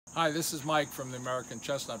Hi, this is Mike from the American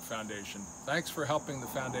Chestnut Foundation. Thanks for helping the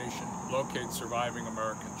foundation locate surviving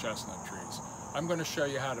American chestnut trees. I'm going to show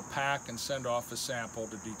you how to pack and send off a sample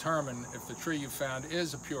to determine if the tree you found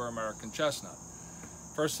is a pure American chestnut.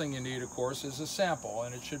 First thing you need, of course, is a sample,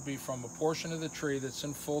 and it should be from a portion of the tree that's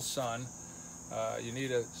in full sun. You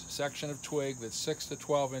need a section of twig that's 6 to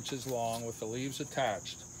 12 inches long with the leaves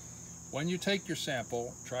attached. When you take your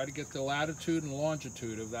sample, try to get the latitude and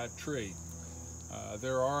longitude of that tree.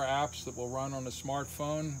 There are apps that will run on a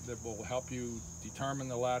smartphone that will help you determine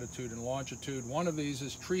the latitude and longitude. One of these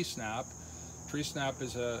is Tree Snap. Tree Snap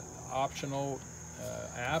is an optional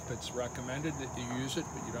app. It's recommended that you use it,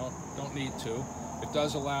 but you don't need to. It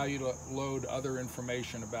does allow you to load other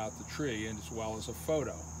information about the tree as well as a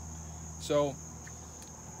photo. So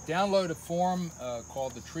download a form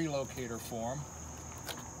called the Tree Locator Form.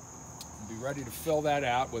 Be ready to fill that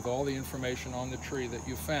out with all the information on the tree that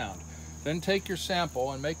you found. Then take your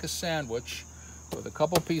sample and make a sandwich with a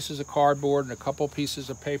couple pieces of cardboard and a couple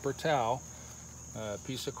pieces of paper towel. A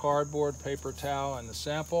piece of cardboard, paper towel, and the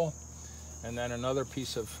sample, and then another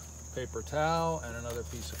piece of paper towel and another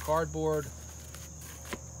piece of cardboard.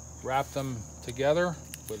 Wrap them together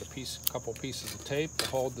with a couple pieces of tape to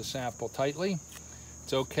hold the sample tightly.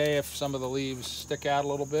 It's okay if some of the leaves stick out a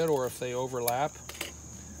little bit or if they overlap.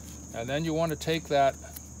 And then you want to take that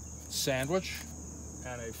sandwich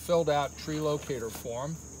and a filled out tree locator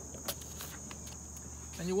form,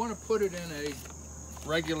 and you want to put it in a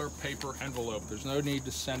regular paper envelope. There's no need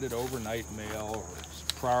to send it overnight mail or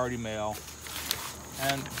priority mail.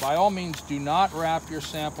 And by all means, do not wrap your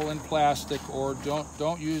sample in plastic, or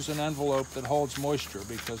don't use an envelope that holds moisture,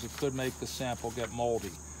 because it could make the sample get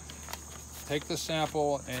moldy. Take the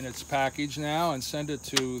sample in its package now and send it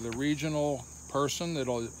to the regional person that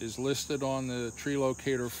is listed on the tree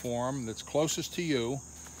locator form that's closest to you,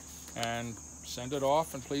 and send it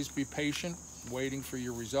off, and please be patient waiting for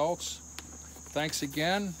your results. Thanks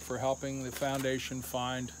again for helping the foundation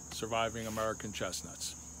find surviving American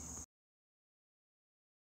chestnuts.